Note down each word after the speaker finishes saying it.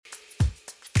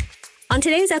On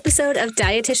today's episode of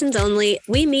Dietitians Only,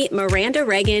 we meet Miranda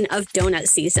Reagan of Donut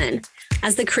Season.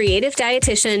 As the creative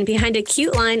dietitian behind a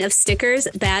cute line of stickers,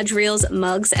 badge reels,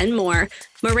 mugs, and more,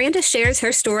 Miranda shares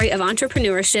her story of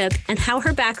entrepreneurship and how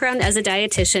her background as a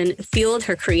dietitian fueled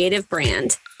her creative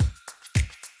brand.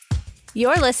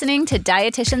 You're listening to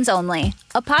Dietitians Only,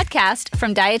 a podcast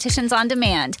from Dietitians on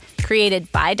Demand,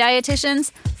 created by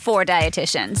dietitians for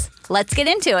dietitians. Let's get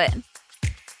into it.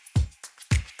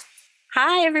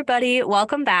 Hi, everybody.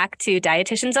 Welcome back to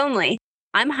Dietitians Only.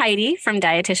 I'm Heidi from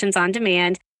Dietitians on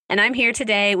Demand, and I'm here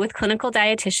today with clinical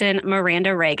dietitian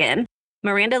Miranda Reagan.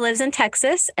 Miranda lives in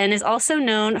Texas and is also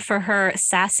known for her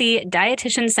sassy,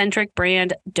 dietitian-centric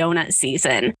brand, Donut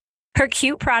Season. Her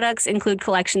cute products include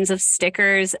collections of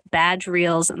stickers, badge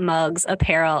reels, mugs,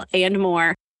 apparel, and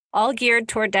more, all geared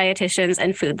toward dietitians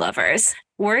and food lovers.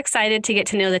 We're excited to get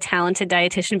to know the talented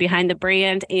dietitian behind the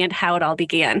brand and how it all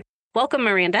began. Welcome,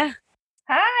 Miranda.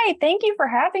 Hi, thank you for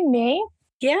having me.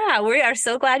 Yeah, we are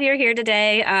so glad you're here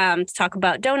today to talk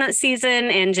about donut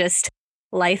season and just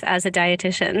life as a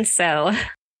dietitian. So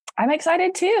I'm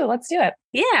excited too. Let's do it.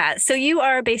 Yeah. So you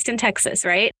are based in Texas,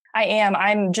 right? I am.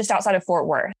 I'm just outside of Fort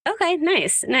Worth. Okay,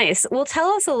 nice. Well,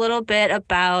 tell us a little bit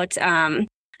about, I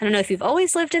don't know if you've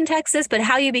always lived in Texas, but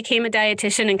how you became a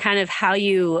dietitian and kind of how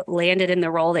you landed in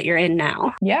the role that you're in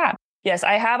now. Yeah. Yes,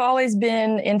 I have always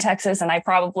been in Texas, and I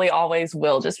probably always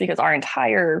will, just because our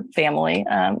entire family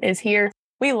is here.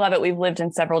 We love it. We've lived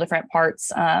in several different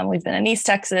parts. We've been in East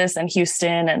Texas and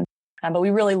Houston, and but we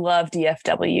really love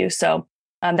DFW. So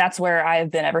that's where I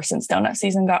have been ever since donut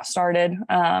season got started,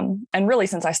 and really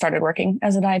since I started working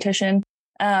as a dietitian.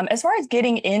 As far as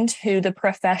getting into the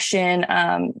profession,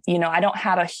 I don't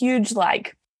have a huge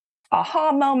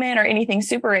aha moment or anything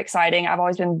super exciting. I've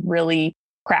always been really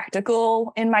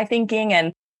practical in my thinking,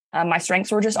 and my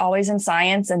strengths were just always in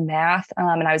science and math,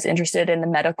 and I was interested in the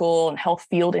medical and health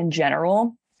field in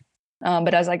general.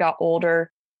 But as I got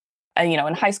older,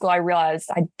 in high school, I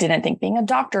realized I didn't think being a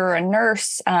doctor or a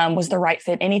nurse was the right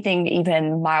fit. Anything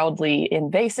even mildly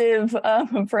invasive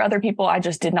for other people, I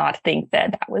just did not think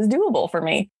that was doable for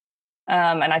me.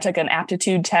 And I took an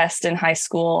aptitude test in high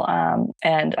school,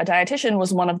 and a dietitian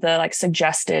was one of the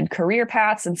suggested career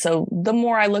paths. And so the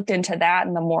more I looked into that,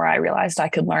 and the more I realized I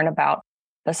could learn about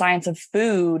the science of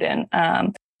food and,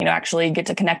 actually get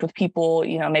to connect with people,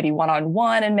 maybe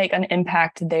one-on-one and make an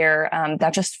impact there.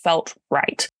 That just felt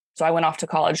right. So I went off to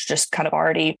college just kind of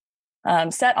already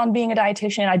set on being a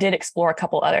dietitian. I did explore a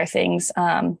couple other things,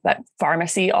 but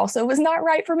pharmacy also was not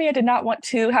right for me. I did not want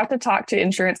to have to talk to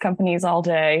insurance companies all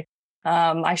day.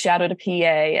 I shadowed a PA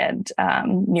and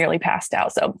nearly passed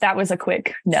out. So that was a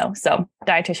quick no. So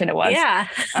dietitian it was. Yeah,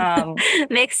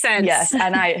 makes sense. Yes.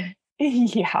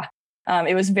 And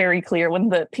it was very clear when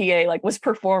the PA was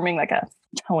performing a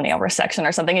toenail resection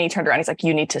or something. And he turned around, he's like,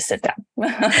 "You need to sit down."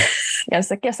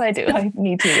 Yes, I do. I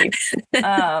need to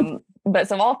leave. But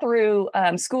so all through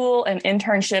school and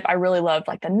internship, I really loved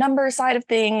the number side of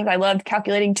things. I loved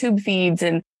calculating tube feeds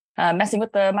and messing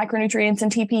with the micronutrients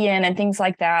and TPN and things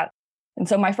like that. And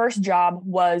so my first job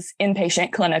was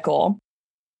inpatient clinical.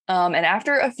 And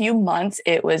after a few months,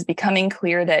 it was becoming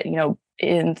clear that,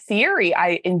 in theory,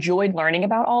 I enjoyed learning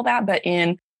about all that, but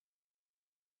in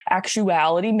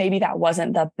actuality, maybe that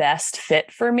wasn't the best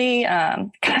fit for me.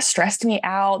 Kind of stressed me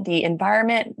out. The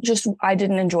environment, I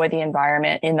didn't enjoy the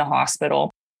environment in the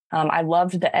hospital. I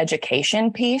loved the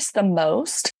education piece the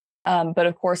most. But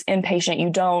of course,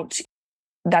 inpatient,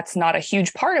 that's not a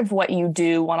huge part of what you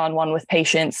do one-on-one with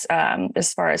patients,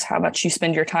 as far as how much you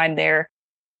spend your time there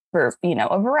for,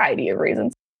 a variety of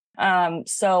reasons.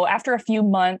 So after a few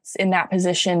months in that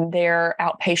position, their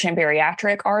outpatient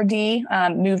bariatric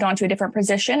RD moved on to a different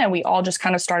position, and we all just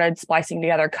kind of started splicing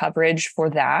together coverage for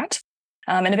that.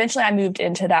 And eventually I moved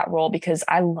into that role because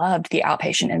I loved the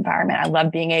outpatient environment. I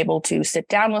loved being able to sit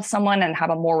down with someone and have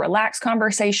a more relaxed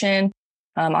conversation.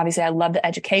 Obviously, I love the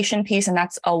education piece, and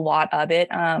that's a lot of it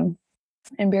in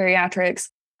bariatrics.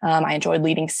 I enjoyed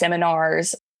leading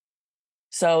seminars.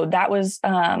 So that was,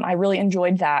 I really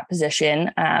enjoyed that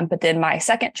position. But then my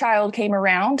second child came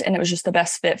around, and it was just the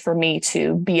best fit for me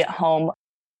to be at home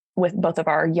with both of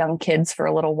our young kids for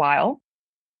a little while.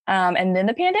 And then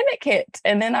the pandemic hit,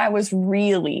 and then I was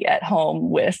really at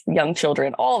home with young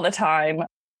children all the time.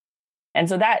 And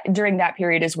so during that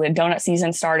period is when donut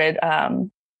season started.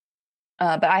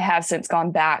 But I have since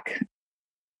gone back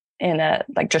in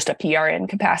just a PRN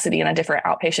capacity in a different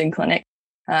outpatient clinic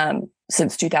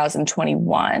since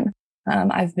 2021.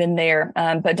 I've been there,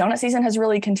 but donut season has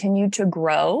really continued to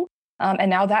grow.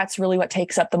 And now that's really what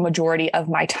takes up the majority of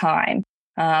my time.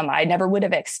 I never would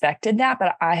have expected that,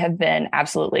 but I have been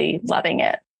absolutely loving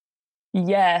it.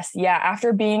 Yes. Yeah.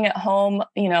 After being at home,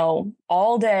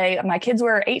 all day, my kids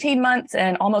were 18 months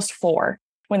and almost 4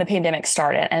 when the pandemic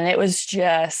started. And it was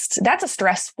that's a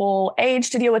stressful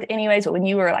age to deal with anyways. But when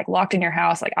you were like locked in your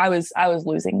house, like I was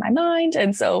losing my mind.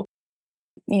 And so,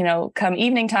 come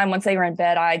evening time, once they were in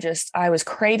bed, I was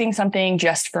craving something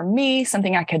just for me,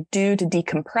 something I could do to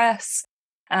decompress.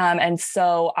 And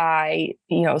so I,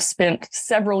 spent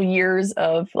several years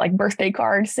of like birthday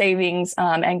card savings,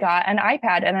 and got an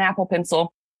iPad and an Apple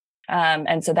Pencil.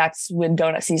 And so that's when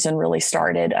donut season really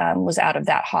started, was out of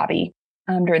that hobby,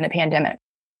 during the pandemic.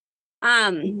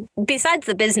 Besides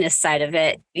the business side of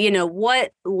it,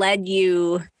 what led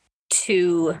you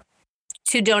to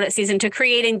donut season, to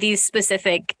creating these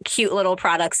specific cute little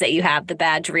products that you have, the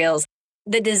badge reels,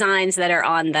 the designs that are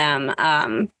on them?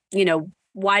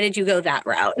 Why did you go that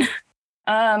route?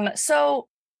 So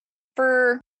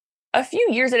for a few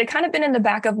years, it had kind of been in the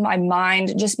back of my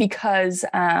mind just because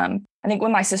I think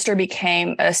when my sister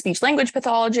became a speech language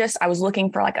pathologist, I was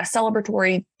looking for like a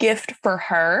celebratory gift for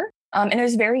her. And it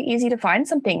was very easy to find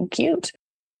something cute.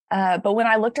 But when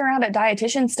I looked around at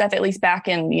dietitian stuff, at least back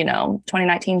in,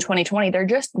 2019, 2020, there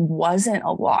just wasn't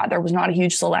a lot. There was not a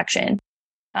huge selection.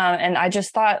 And I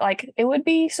just thought like it would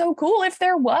be so cool if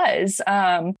there was.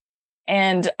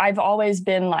 And I've always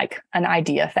been like an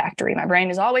idea factory. My brain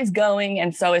is always going.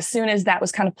 And so as soon as that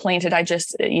was kind of planted, I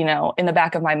just, in the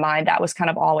back of my mind, that was kind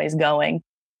of always going.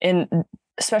 In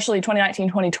especially 2019,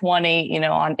 2020,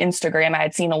 on Instagram, I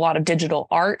had seen a lot of digital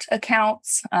art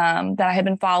accounts that I had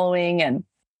been following and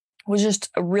was just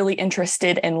really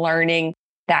interested in learning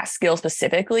that skill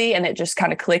specifically. And it just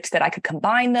kind of clicked that I could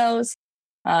combine those.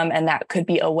 And that could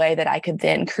be a way that I could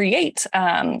then create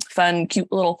fun,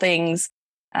 cute little things.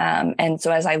 And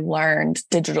so as I learned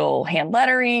digital hand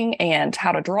lettering and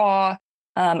how to draw,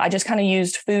 I just kind of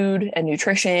used food and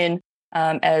nutrition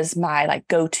as my like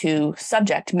go-to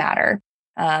subject matter.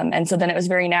 And so then it was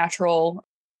very natural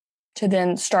to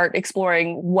then start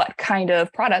exploring what kind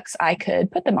of products I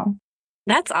could put them on.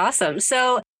 That's awesome.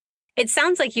 So it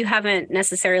sounds like you haven't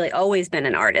necessarily always been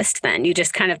an artist then. You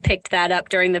just kind of picked that up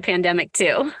during the pandemic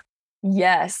too.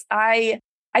 Yes, I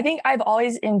think I've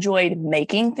always enjoyed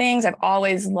making things. I've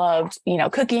always loved,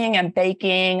 cooking and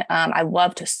baking. I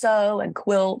love to sew and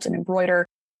quilt and embroider.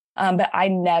 But I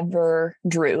never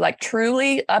drew, like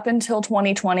truly up until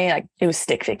 2020, like it was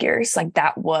stick figures. Like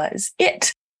that was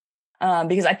it.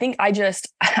 Because I think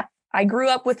I grew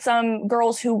up with some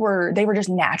girls they were just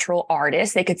natural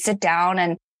artists. They could sit down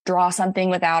and draw something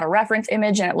without a reference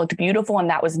image and it looked beautiful. And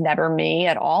that was never me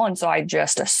at all. And so I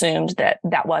just assumed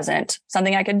that wasn't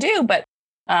something I could do. But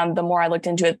the more I looked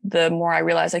into it, the more I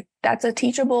realized like that's a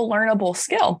teachable, learnable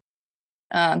skill.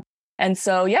 And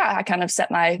so, yeah, I kind of set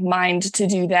my mind to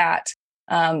do that.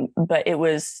 But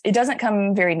it doesn't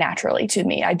come very naturally to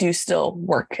me. I do still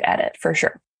work at it for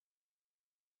sure.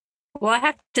 Well, I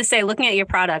have to say, looking at your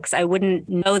products, I wouldn't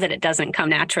know that it doesn't come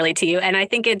naturally to you. And I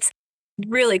think it's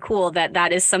really cool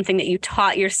that is something that you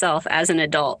taught yourself as an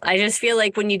adult. I just feel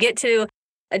like when you get to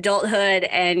adulthood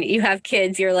and you have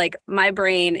kids, you're like, my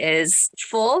brain is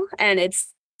full. And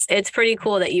it's pretty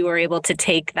cool that you were able to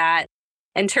take that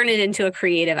and turn it into a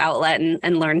creative outlet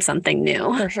and learn something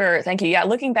new. For sure. Thank you. Yeah.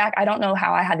 Looking back, I don't know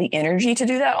how I had the energy to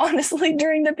do that, honestly,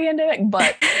 during the pandemic,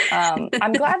 but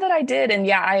I'm glad that I did. And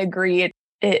yeah, I agree.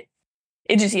 It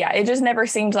just never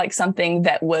seemed like something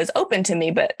that was open to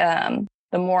me. But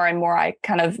the more and more I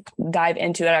kind of dive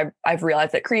into it, I've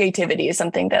realized that creativity is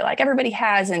something that like everybody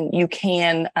has and you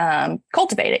can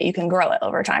cultivate it. You can grow it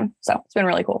over time. So it's been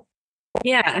really cool.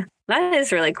 Yeah, that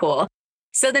is really cool.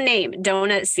 So the name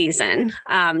Donut Season,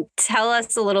 tell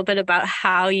us a little bit about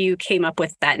how you came up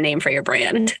with that name for your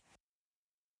brand.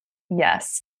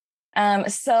 Yes.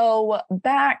 So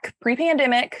back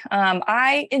pre-pandemic,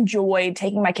 I enjoyed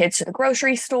taking my kids to the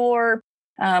grocery store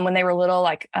when they were little.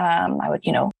 Like I would,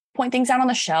 point things out on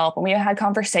the shelf and we had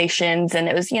conversations and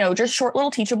it was, just short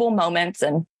little teachable moments.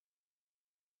 And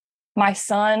my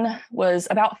son was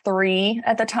about 3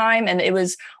 at the time, and it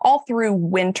was all through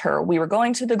winter. We were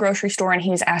going to the grocery store and he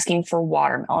was asking for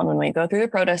watermelon when we go through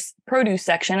the produce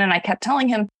section. And I kept telling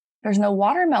him, there's no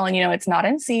watermelon, it's not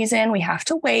in season. We have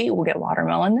to wait. We'll get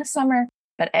watermelon this summer.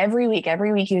 But every week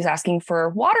he was asking for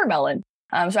watermelon.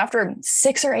 So after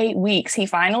 6 or 8 weeks, he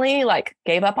finally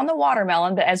gave up on the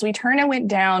watermelon. But as we turned and went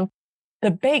down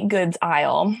the baked goods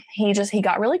aisle, he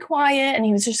got really quiet and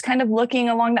he was just kind of looking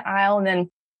along the aisle. And then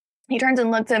he turns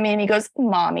and looks at me and he goes,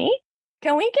 Mommy,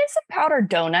 can we get some powdered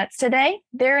donuts today?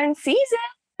 They're in season.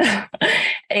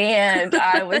 And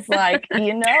I was like,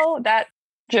 that's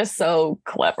just so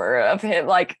clever of him.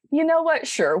 Like, you know what?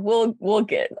 Sure, we'll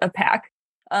get a pack.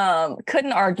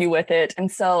 Couldn't argue with it.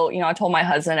 And so, I told my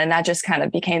husband, and that just kind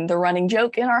of became the running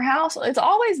joke in our house. It's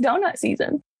always donut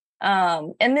season.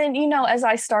 And then, as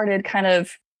I started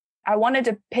I wanted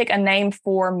to pick a name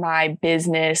for my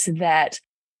business that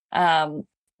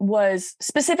was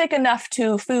specific enough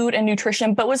to food and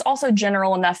nutrition, but was also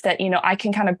general enough that, I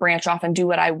can kind of branch off and do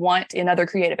what I want in other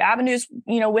creative avenues,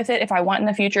 with it if I want in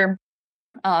the future.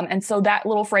 And so that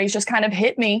little phrase just kind of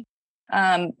hit me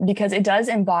because it does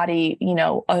embody,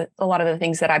 a lot of the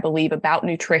things that I believe about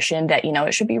nutrition, that,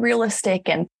 it should be realistic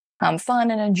and fun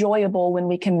and enjoyable when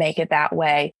we can make it that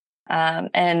way.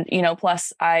 And,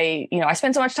 plus I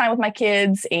spend so much time with my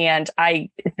kids, and I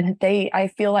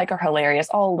feel like are hilarious.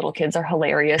 All little kids are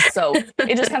hilarious. So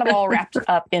it just kind of all wrapped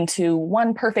up into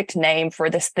one perfect name for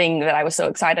this thing that I was so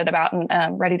excited about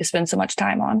and ready to spend so much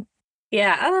time on.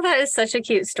 Yeah. Oh, that is such a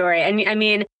cute story. And I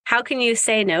mean, how can you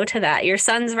say no to that? Your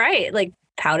son's right. Like,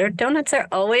 powdered donuts are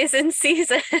always in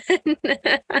season.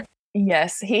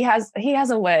 Yes, he has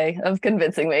a way of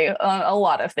convincing me on a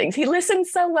lot of things. He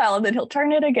listens so well, and then he'll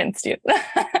turn it against you.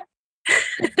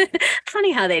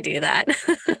 Funny how they do that.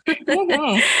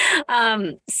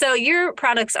 Mm-hmm. So your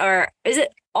products is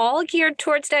it all geared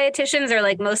towards dietitians, or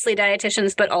like mostly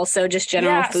dietitians, but also just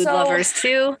general food lovers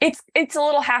too? It's a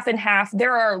little half and half.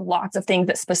 There are lots of things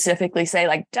that specifically say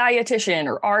like dietitian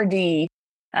or RD.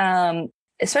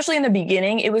 Especially in the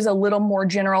beginning, it was a little more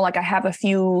general. Like I have a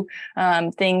few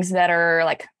things that are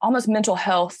like almost mental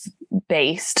health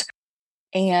based.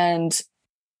 And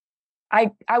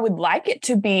I would like it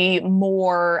to be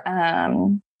more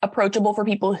approachable for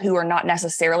people who are not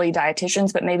necessarily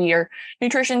dietitians, but maybe are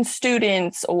nutrition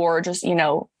students or just,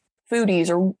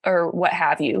 foodies or what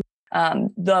have you.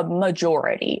 The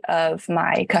majority of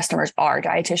my customers are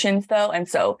dietitians though. And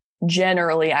so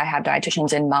generally I have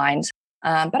dietitians in mind.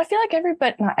 But I feel like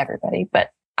not everybody, but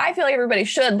I feel like everybody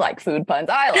should like food puns.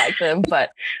 I like them,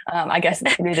 but I guess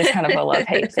it is kind of a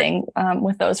love-hate thing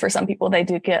with those. For some people, they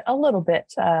do get a little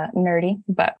bit nerdy,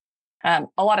 but a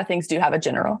lot of things do have a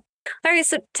general. All right.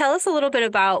 So tell us a little bit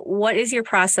about what is your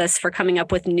process for coming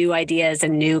up with new ideas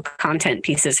and new content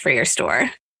pieces for your store?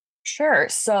 Sure.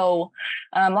 So,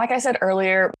 like I said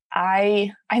earlier,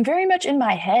 I'm very much in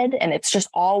my head, and it's just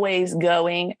always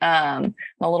going, a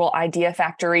little idea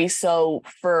factory. So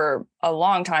for a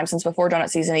long time, since before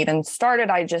donut season even started,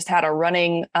 I just had a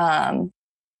running,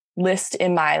 list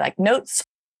in my notes,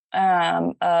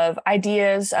 of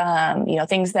ideas,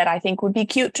 things that I think would be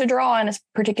cute to draw in a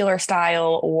particular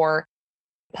style, or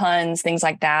puns, things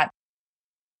like that.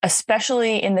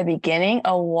 Especially in the beginning,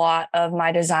 a lot of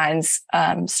my designs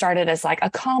started as like a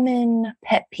common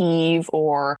pet peeve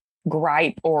or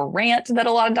gripe or rant that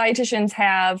a lot of dietitians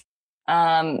have.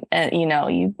 And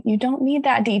you don't need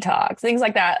that detox, things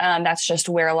like that. That's just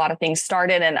where a lot of things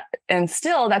started. And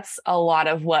still, that's a lot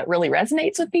of what really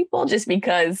resonates with people, just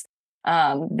because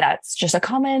that's just a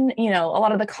common, a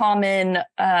lot of the common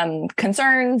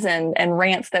concerns and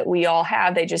rants that we all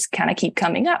have, they just kind of keep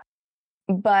coming up.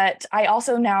 But I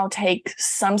also now take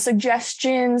some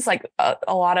suggestions. Like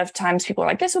a lot of times people are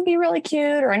like, this would be really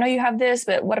cute, or I know you have this,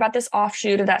 but what about this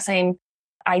offshoot of that same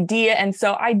idea? And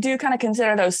so I do kind of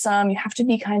consider those some. You have to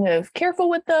be kind of careful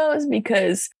with those,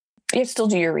 because you have to still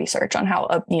do your research on how,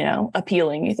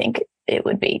 appealing you think it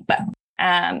would be. But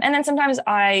and then sometimes if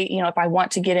I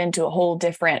want to get into a whole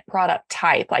different product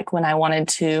type, like when I wanted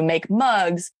to make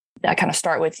mugs, I kind of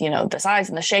start with, the size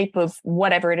and the shape of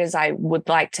whatever it is I would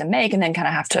like to make, and then kind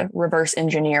of have to reverse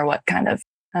engineer what kind of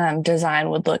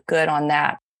design would look good on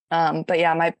that. But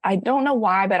yeah, I don't know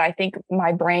why, but I think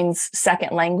my brain's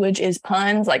second language is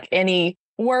puns. Like any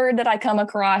word that I come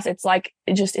across, it's like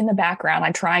just in the background,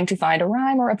 I'm trying to find a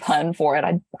rhyme or a pun for it.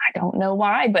 I don't know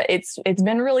why, but it's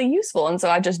been really useful. And so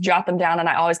I just jot them down, and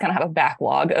I always kind of have a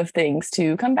backlog of things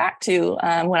to come back to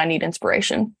when I need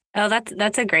inspiration. Oh,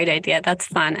 that's a great idea. That's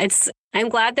fun. I'm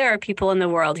glad there are people in the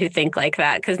world who think like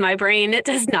that, because my brain, it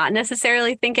does not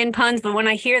necessarily think in puns, but when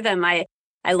I hear them, I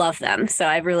love them. So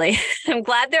I'm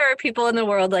glad there are people in the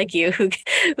world like you who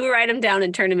write them down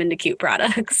and turn them into cute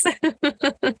products.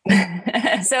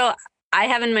 So I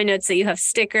have in my notes that you have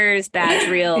stickers, badge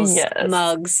reels, yes,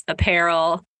 mugs,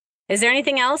 apparel. Is there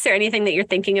anything else, or anything that you're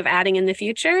thinking of adding in the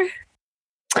future?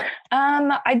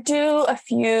 I do a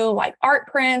few like art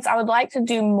prints. I would like to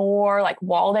do more like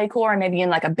wall decor, and maybe in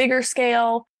like a bigger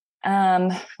scale.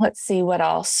 Let's see what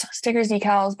else. Stickers,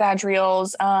 decals, badge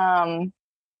reels,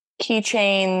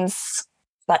 keychains,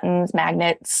 buttons,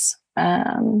 magnets.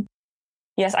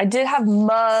 Yes, I did have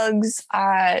mugs.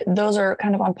 Those are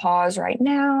kind of on pause right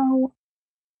now.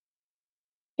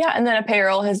 Yeah, and then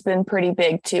apparel has been pretty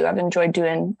big too. I've enjoyed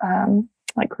doing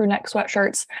like crew neck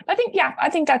sweatshirts. I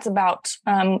think that's about,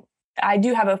 I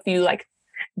do have a few like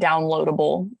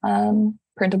downloadable,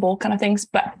 printable kind of things,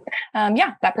 but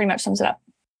that pretty much sums it up.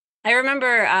 I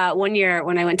remember one year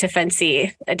when I went to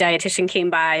Fancy, a dietitian came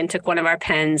by and took one of our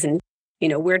pens, and,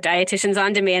 we're dietitians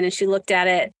on demand, and she looked at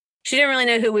it. She didn't really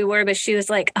know who we were, but she was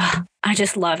like, oh, I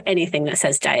just love anything that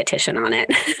says dietitian on it.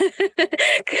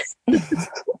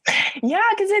 Yeah,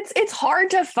 because it's hard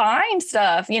to find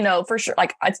stuff, for sure.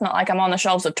 Like, it's not like I'm on the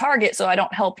shelves of Target, so I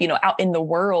don't help, out in the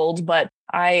world. But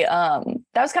that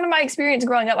was kind of my experience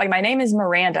growing up. Like, my name is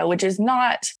Miranda, which is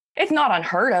it's not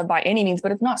unheard of by any means,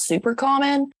 but it's not super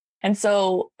common. And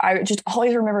so I just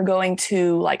always remember going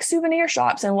to like souvenir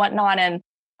shops and whatnot. And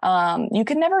you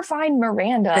could never find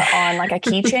Miranda on like a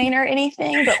keychain or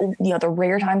anything. But, the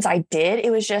rare times I did,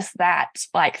 it was just that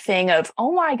like thing of,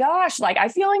 oh my gosh, like I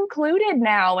feel included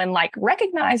now and like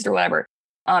recognized or whatever.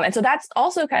 And so that's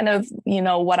also kind of,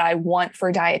 what I want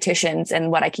for dietitians and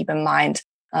what I keep in mind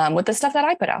with the stuff that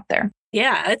I put out there.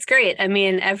 Yeah, that's great. I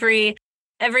mean, every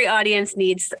audience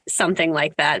needs something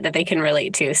like that they can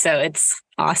relate to. So it's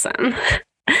awesome.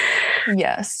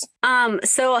 Yes.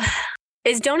 So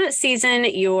is donut season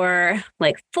your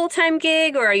like full-time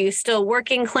gig, or are you still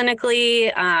working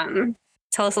clinically?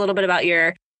 Tell us a little bit about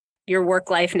your work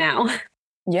life now.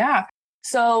 Yeah.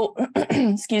 So,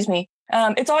 excuse me.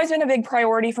 It's always been a big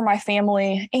priority for my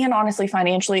family, and honestly,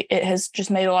 financially, it has just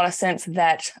made a lot of sense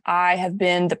that I have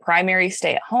been the primary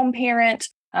stay-at-home parent.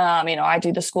 I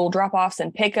do the school drop-offs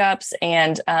and pickups.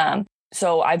 And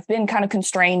so I've been kind of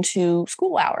constrained to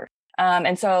school hours.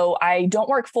 And so I don't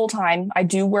work full-time. I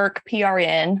do work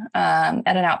PRN at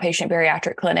an outpatient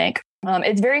bariatric clinic.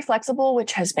 It's very flexible,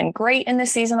 which has been great in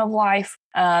this season of life.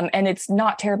 And it's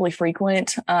not terribly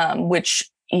frequent, which,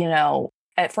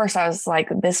 at first I was like,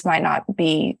 this might not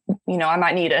be, I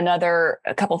might need a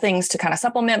couple things to kind of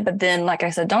supplement. But then, like I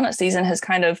said, donut season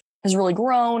has really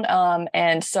grown.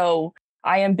 And so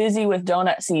I am busy with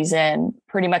donut season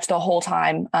pretty much the whole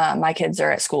time my kids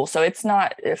are at school. So it's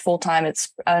not full time.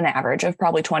 It's an average of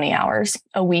probably 20 hours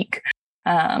a week.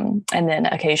 And then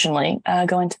occasionally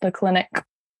go into the clinic.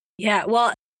 Yeah.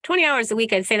 Well, 20 hours a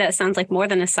week, I'd say that sounds like more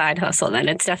than a side hustle. Then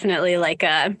it's definitely like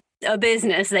a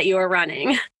business that you are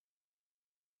running.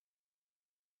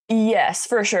 Yes,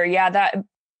 for sure. Yeah. That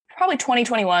probably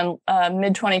 2021,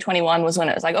 mid 2021 was when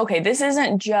it was like, okay, this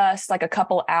isn't just like a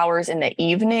couple hours in the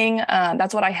evening.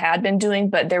 That's what I had been doing,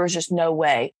 but there was just no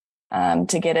way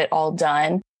to get it all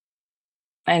done.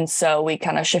 And so we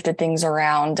kind of shifted things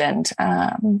around,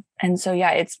 and so,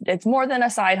 yeah, it's more than a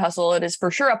side hustle. It is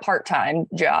for sure a part-time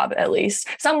job, at least.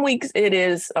 Some weeks it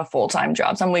is a full-time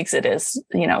job. Some weeks it is,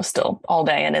 still all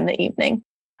day and in the evening.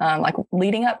 Like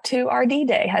leading up to RD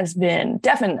day has been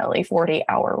definitely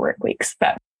 40-hour work weeks,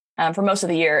 but for most of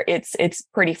the year, it's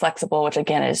pretty flexible, which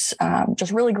again is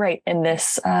just really great in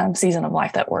this season of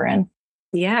life that we're in.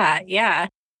 Yeah, yeah.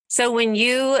 So when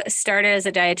you started as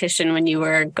a dietitian, when you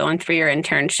were going through your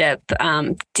internship,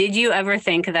 did you ever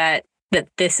think that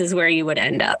this is where you would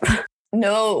end up?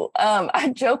 No,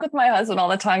 I joke with my husband all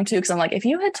the time too, because I'm like, if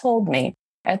you had told me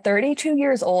at 32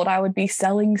 years old I would be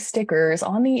selling stickers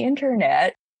on the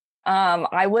internet,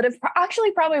 I would have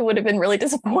probably would have been really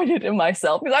disappointed in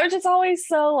myself, because I was just always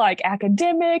so like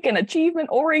academic and achievement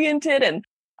oriented. And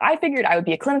I figured I would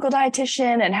be a clinical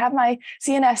dietitian and have my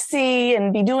CNSC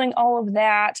and be doing all of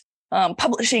that,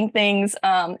 publishing things.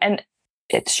 And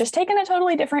it's just taken a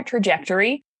totally different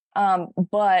trajectory.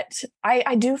 But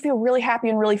I do feel really happy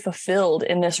and really fulfilled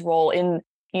in this role, in,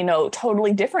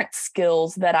 totally different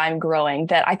skills that I'm growing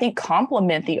that I think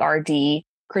complement the RD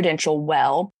credential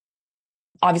well.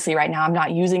 Obviously, right now, I'm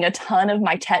not using a ton of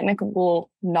my technical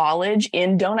knowledge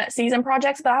in donut season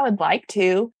projects, but I would like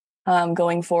to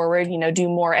going forward, do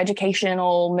more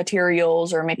educational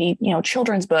materials, or maybe,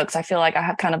 children's books. I feel like I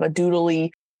have kind of a doodly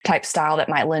type style that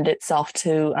might lend itself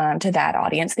to that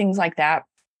audience, things like that.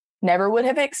 Never would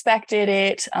have expected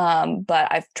it, but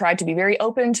I've tried to be very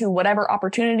open to whatever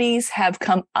opportunities have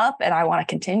come up, and I want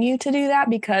to continue to do that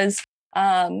because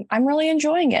I'm really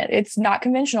enjoying it. It's not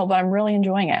conventional, but I'm really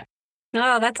enjoying it.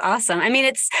 Oh, that's awesome. I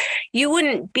mean, you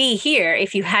wouldn't be here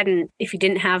if you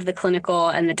didn't have the clinical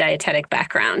and the dietetic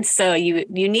background. So you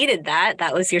needed that.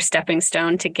 That was your stepping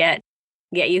stone to get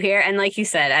you here. And like you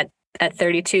said, at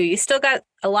 32, you still got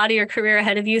a lot of your career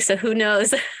ahead of you. So who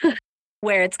knows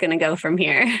where it's going to go from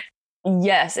here.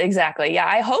 Yes, exactly. Yeah.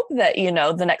 I hope that,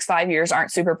 the next 5 years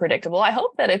aren't super predictable. I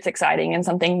hope that it's exciting and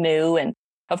something new. And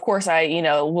of course, I,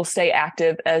 will stay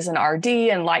active as an RD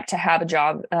and like to have a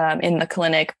job in the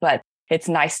clinic, but it's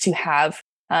nice to have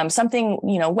something,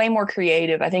 way more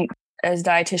creative. I think as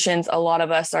dietitians, a lot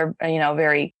of us are,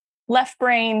 very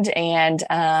left-brained, and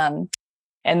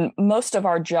most of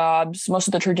our jobs, most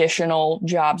of the traditional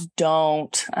jobs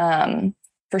don't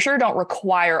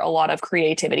require a lot of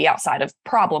creativity outside of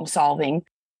problem solving.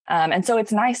 And so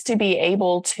it's nice to be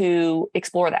able to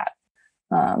explore that.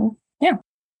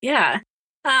 Yeah.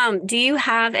 Do you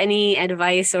have any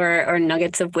advice or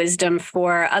nuggets of wisdom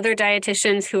for other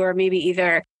dietitians who are maybe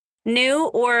either new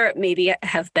or maybe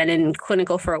have been in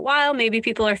clinical for a while? Maybe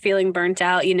people are feeling burnt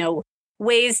out,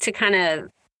 ways to kind of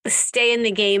stay in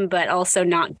the game, but also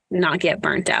not get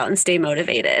burnt out and stay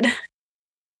motivated.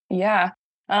 Yeah.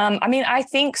 I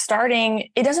think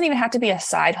it doesn't even have to be a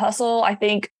side hustle. I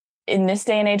think in this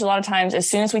day and age, a lot of times, as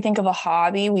soon as we think of a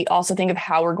hobby, we also think of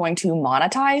how we're going to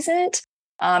monetize it.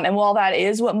 And while that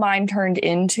is what mine turned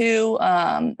into,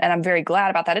 and I'm very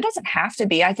glad about that, it doesn't have to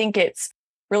be. I think it's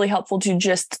really helpful to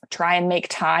just try and make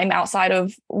time outside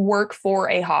of work for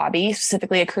a hobby,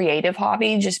 specifically a creative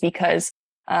hobby, just because,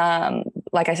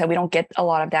 like I said, we don't get a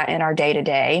lot of that in our day to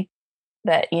day.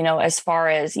 But, as far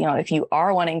as, if you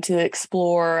are wanting to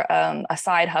explore a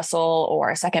side hustle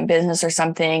or a second business or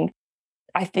something,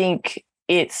 I think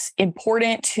it's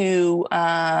important to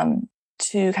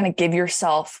kind of give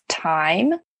yourself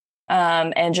time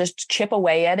and just chip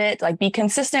away at it, like be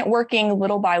consistent working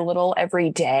little by little every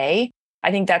day.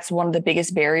 I think that's one of the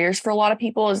biggest barriers for a lot of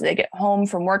people is they get home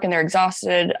from work and they're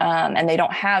exhausted and they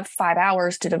don't have 5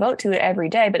 hours to devote to it every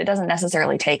day, but it doesn't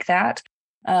necessarily take that.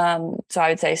 So I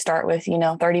would say start with,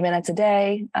 30 minutes a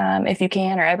day if you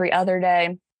can, or every other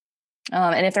day.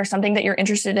 And if there's something that you're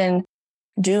interested in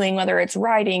doing, whether it's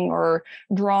writing or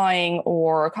drawing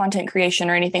or content creation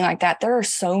or anything like that, there are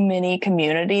so many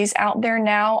communities out there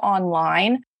now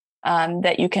online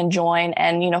that you can join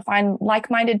and, find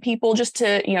like-minded people just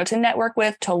to, to network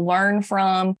with, to learn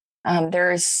from.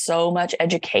 There is so much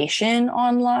education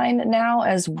online now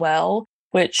as well,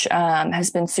 which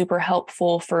has been super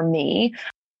helpful for me.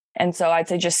 And so I'd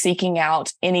say just seeking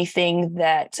out anything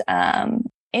that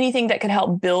could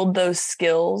help build those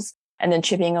skills and then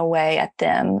chipping away at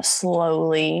them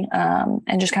slowly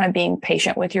and just kind of being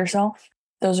patient with yourself.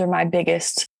 Those are my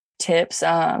biggest tips.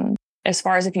 As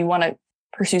far as if you want to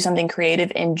pursue something creative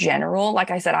in general,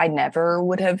 like I said, I never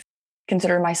would have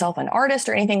considered myself an artist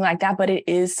or anything like that, but it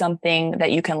is something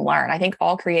that you can learn. I think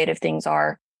all creative things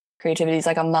are. Creativity is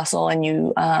like a muscle and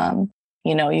you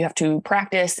have to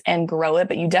practice and grow it,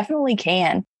 but you definitely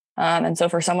can. And so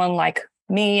for someone like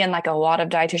me and like a lot of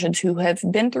dietitians who have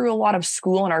been through a lot of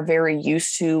school and are very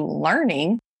used to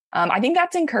learning, I think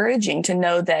that's encouraging to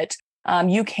know that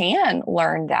you can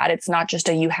learn that. It's not just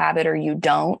a you have it or you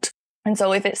don't. And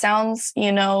so if it sounds,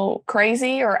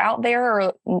 crazy or out there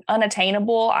or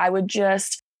unattainable, I would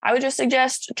just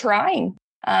suggest trying.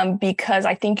 Because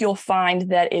I think you'll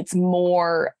find that it's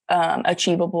more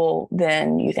achievable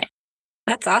than you think.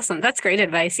 That's awesome. That's great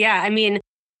advice. Yeah. A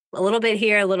little bit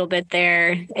here, a little bit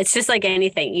there. It's just like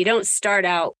anything. You don't start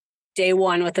out day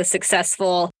one with a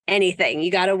successful anything. You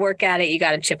got to work at it. You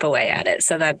got to chip away at it.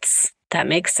 So that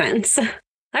makes sense. All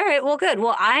right. Well, good.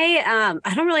 Well, I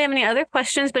don't really have any other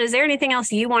questions, but is there anything else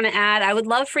you want to add? I would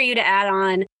love for you to add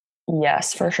on.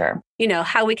 Yes, for sure.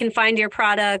 How we can find your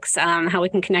products, how we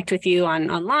can connect with you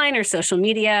online or social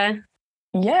media.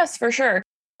 Yes, for sure.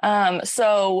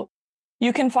 So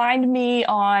you can find me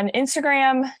on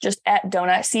Instagram, just at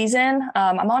Donut Season.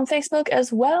 I'm on Facebook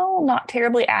as well, not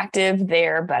terribly active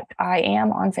there, but I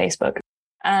am on Facebook.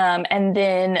 And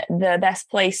then the best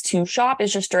place to shop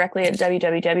is just directly at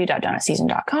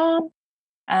www.donutseason.com.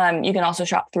 You can also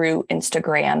shop through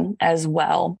Instagram as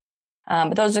well.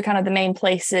 But those are kind of the main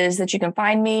places that you can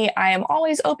find me. I am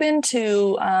always open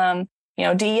to,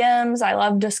 DMs. I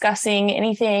love discussing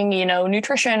anything,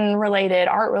 nutrition related,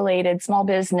 art related, small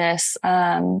business,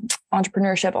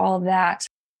 entrepreneurship, all of that.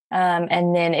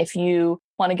 And then if you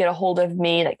want to get a hold of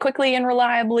me like quickly and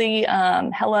reliably,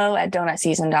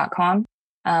 hello@donutseason.com.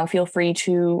 Feel free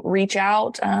to reach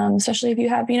out, especially if you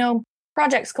have,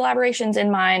 projects, collaborations in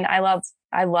mind. I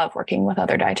love working with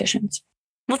other dietitians.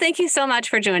 Well, thank you so much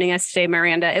for joining us today,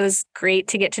 Miranda. It was great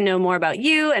to get to know more about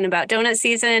you and about Donut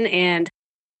Season, and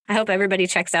I hope everybody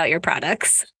checks out your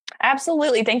products.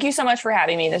 Absolutely. Thank you so much for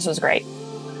having me. This was great.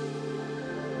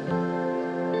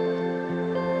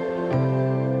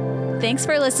 Thanks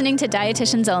for listening to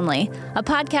Dietitians Only, a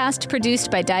podcast produced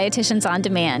by Dietitians on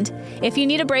Demand. If you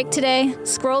need a break today,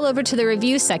 scroll over to the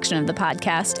review section of the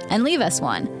podcast and leave us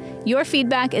one. Your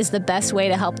feedback is the best way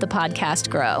to help the podcast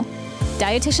grow.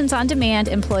 Dietitians on Demand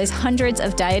employs hundreds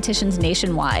of dietitians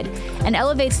nationwide and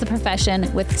elevates the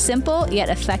profession with simple yet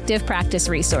effective practice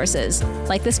resources,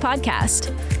 like this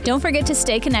podcast. Don't forget to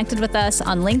stay connected with us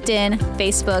on LinkedIn,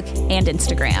 Facebook, and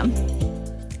Instagram.